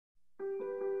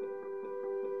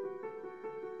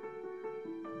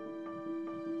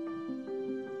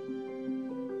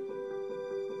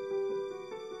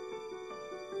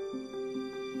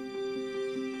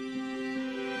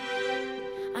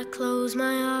close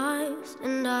my eyes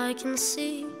and I can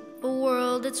see a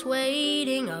world that's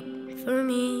waiting up for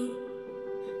me,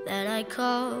 that I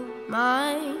call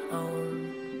my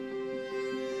own.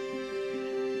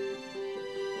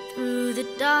 Through the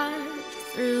dark,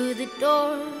 through the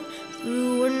door,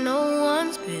 through where no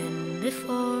one's been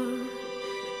before,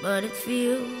 but it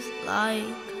feels like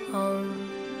home.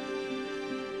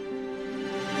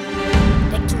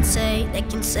 They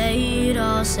can say it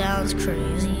all sounds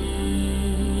crazy.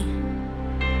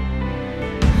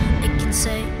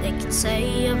 They can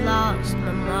say I've lost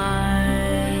my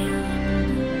mind.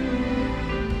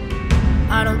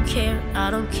 I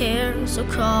don't care, so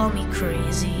call me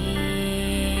crazy.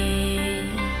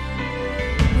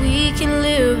 We can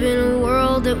live in a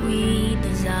world that we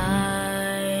design.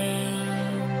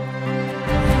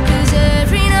 'Cause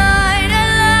every night I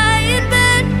lie in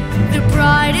bed, the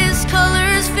brightest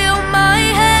colors fill my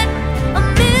head. A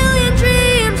million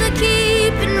dreams are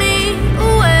keeping me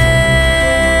awake.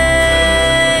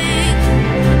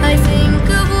 I think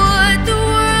of what the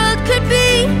world could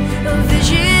be, a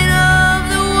vision of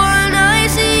the one I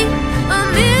see. A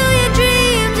million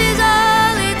dreams is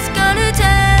all it's gonna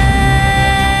take.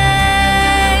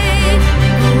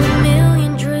 Oh, a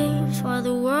million dreams for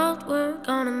the world we're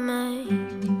gonna make.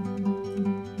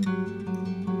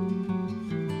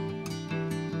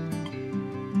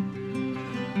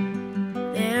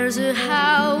 There's a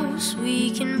house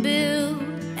we can build.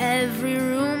 Every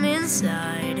room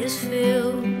inside is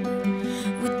filled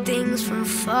with things from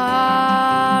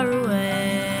far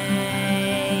away.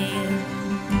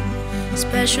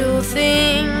 Special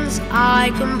things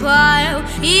I compile,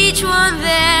 each one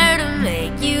there to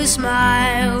make you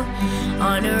smile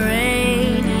on a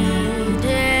rainy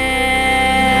day.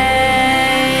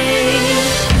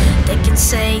 They can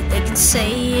say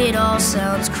it all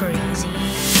sounds crazy.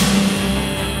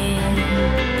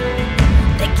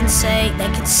 They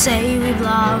can say we've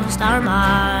lost our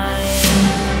minds.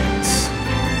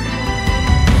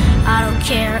 I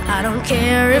don't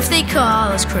care if they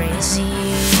call us crazy.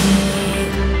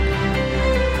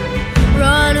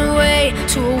 Run away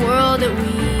to a world that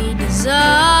we design.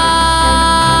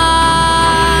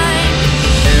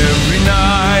 Every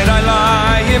night I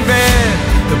lie in bed,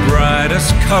 the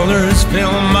brightest colors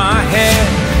fill my head.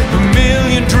 A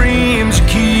million dreams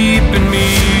keeping me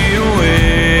awake.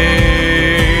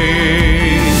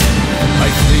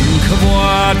 Of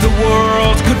what the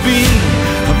world could be,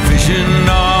 a vision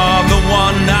of the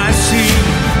one I see.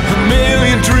 A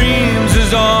million dreams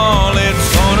is all it's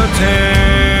gonna take.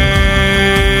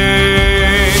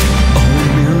 Oh, a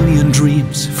million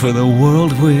dreams for the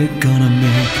world we're gonna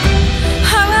make.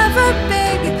 However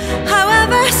big,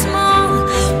 however small,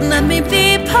 let me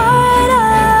be part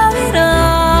of it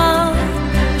all.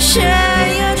 Share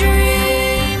your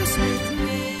dreams with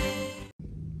me.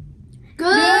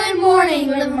 Good morning,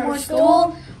 Livermore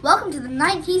School. Welcome to the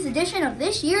 19th edition of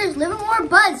this year's Livermore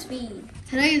Buzzfeed.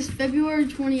 Today is February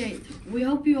 28th. We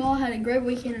hope you all had a great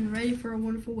weekend and ready for a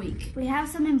wonderful week. We have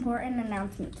some important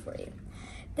announcements for you.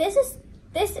 This is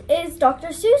Dr.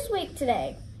 Seuss week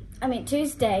today.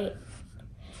 Tuesday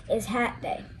is Hat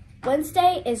Day.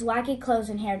 Wednesday is Wacky Clothes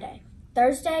and Hair Day.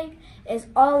 Thursday is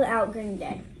All Out Green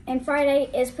Day. And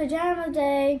Friday is Pajama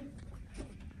Day.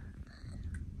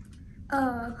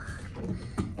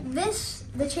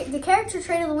 The character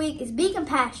trait of the week is be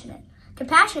compassionate.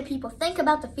 Compassionate people think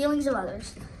about the feelings of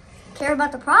others, care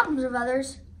about the problems of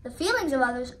others, the feelings of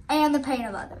others, and the pain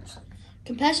of others.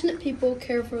 Compassionate people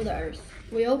care for the earth.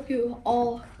 We hope you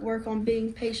all work on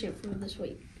being patient for this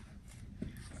week.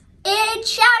 It's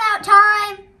shout out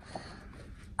time!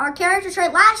 Our character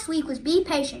trait last week was be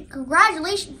patient.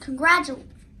 Congratulations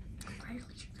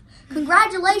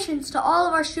to all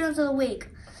of our students of the week.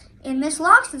 In Miss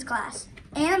Loxton's class,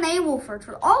 Anna Mae Wolford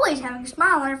for always having a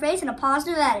smile on her face and a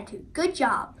positive attitude. Good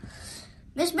job.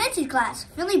 Miss Mincy's class,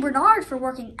 Finley Bernard for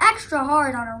working extra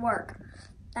hard on her work.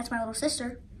 That's my little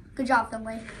sister. Good job,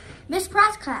 Finley. Miss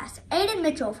Pratt's class, Aiden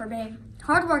Mitchell for being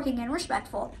hardworking and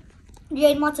respectful.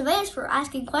 Jaden Monteveus for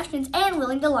asking questions and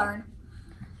willing to learn.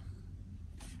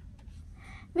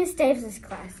 Miss Davis's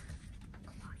class,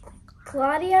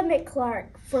 Claudia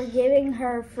McClark for giving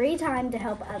her free time to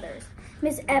help others.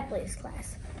 Miss Epley's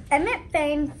class, Emmett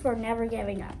Fain for never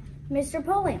giving up. Mr.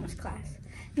 Polium's class,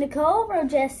 Nicole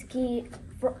Rojeski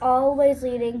for always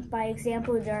leading by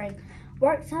example during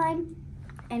work time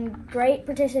and great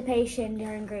participation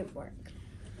during group work.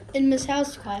 In Miss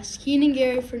Howe's class, Keenan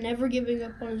Gary for never giving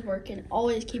up on his work and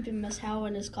always keeping Miss Howe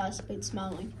and his classmates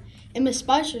smiling. In Miss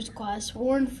Spicer's class,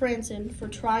 Warren Franson for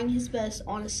trying his best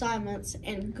on assignments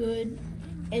and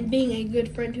being a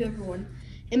good friend to everyone.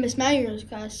 In Miss Magner's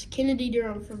class, Kennedy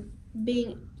Durham for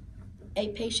being a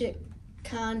patient,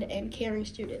 kind, and caring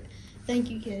student. Thank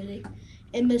you, Kennedy.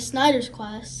 In Miss Snyder's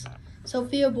class,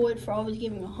 Sophia Boyd for always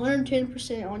giving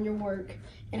 110% on your work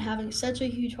and having such a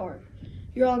huge heart.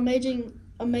 You're an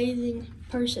amazing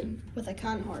person with a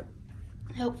kind heart,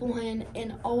 helpful hand,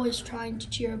 and always trying to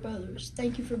cheer up others.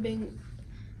 Thank you for being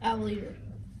our leader.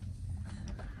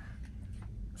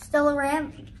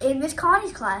 In Miss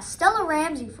Connie's class, Stella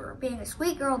Ramsey for being a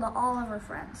sweet girl to all of her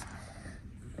friends.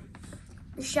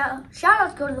 Shout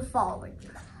outs go to the following.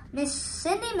 Miss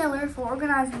Cindy Miller for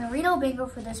organizing the Reno Bingo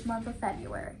for this month of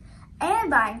February and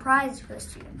buying prizes for the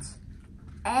students.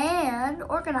 And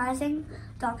organizing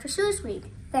Dr. Seuss Week.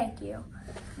 Thank you.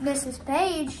 Mrs.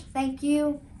 Page, thank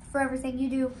you for everything you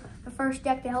do the first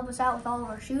deck to help us out with all of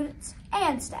our students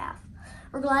and staff.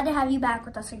 We're glad to have you back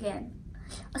with us again.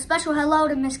 A special hello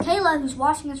to Miss Kayla, who's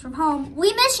watching us from home.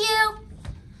 We miss you.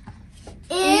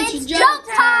 It's joke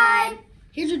time.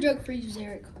 Here's a joke for you,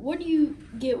 Zarek. What do you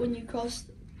get when you cross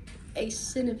a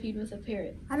centipede with a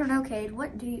parrot? I don't know, Cade.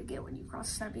 What do you get when you cross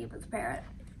a centipede with a parrot?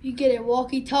 You get a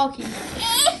walkie-talkie.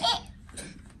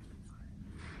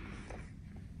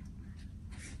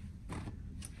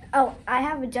 Oh, I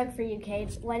have a joke for you,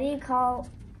 Kate. What do you call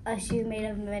a shoe made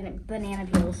of banana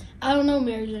peels? I don't know,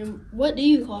 Mary Jane. What do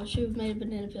you call a shoe made of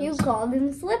banana peels? You call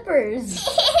them slippers.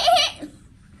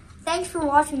 Thanks for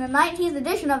watching the 19th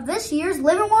edition of this year's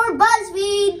Livermore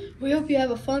Buzzfeed. We hope you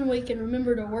have a fun week and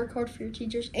remember to work hard for your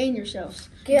teachers and yourselves.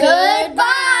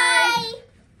 Goodbye.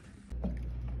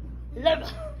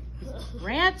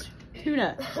 Ranch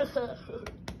tuna.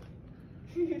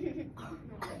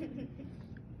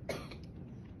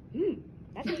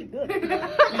 That's too good. Are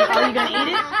you gonna eat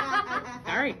it?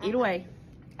 All right, eat away.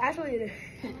 Actually,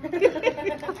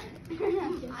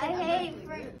 I hate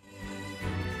fruit.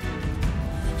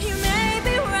 You may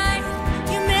be right,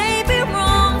 you may be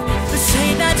wrong, but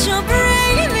say that you'll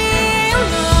bring me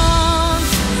along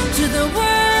to the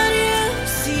world you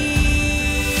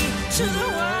see, to the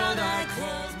world I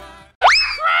close my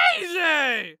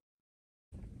Crazy!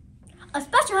 A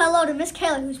special hello to Miss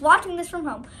Kayla, who's watching this from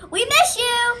home. We miss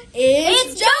you.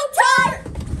 It's joke time.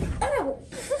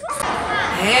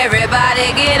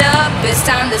 Everybody get up, it's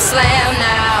time to slam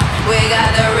now. We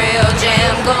got the real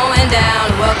jam going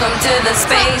down. Welcome to the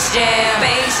Space Jam.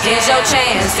 Here's your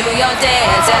chance, do your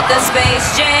dance at the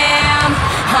Space Jam.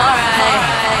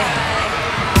 Alright.